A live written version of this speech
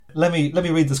Let me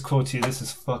read this quote to you. This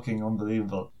is fucking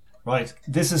unbelievable. Right.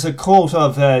 This is a quote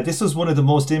of, this was one of the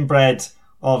most inbred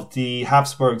of the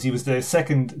Habsburgs. He was the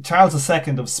Charles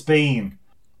II of Spain.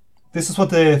 This is what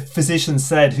the physician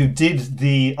said who did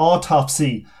the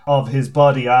autopsy of his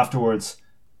body afterwards.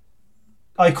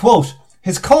 I quote,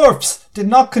 "His corpse did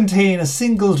not contain a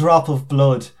single drop of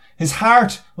blood. His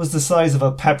heart was the size of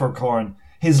a peppercorn.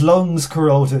 His lungs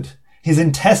corroded. His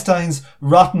intestines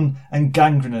rotten and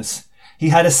gangrenous. He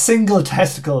had a single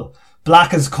testicle,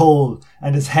 black as coal,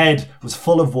 and his head was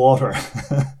full of water."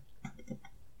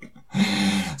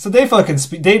 So they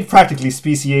practically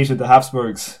speciated the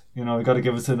Habsburgs. You know, got to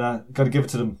give it to that. Got to give it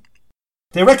to them.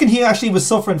 They reckon he actually was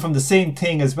suffering from the same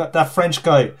thing as that French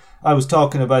guy I was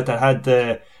talking about that had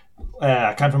the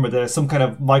I can't remember some kind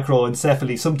of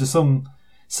microencephaly,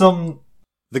 some.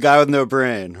 The guy with no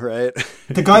brain, right?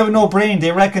 The guy with no brain.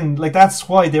 They reckon that's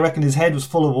why they reckon his head was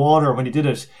full of water when he did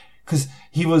it, because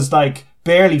he was like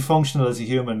barely functional as a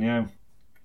human. Yeah.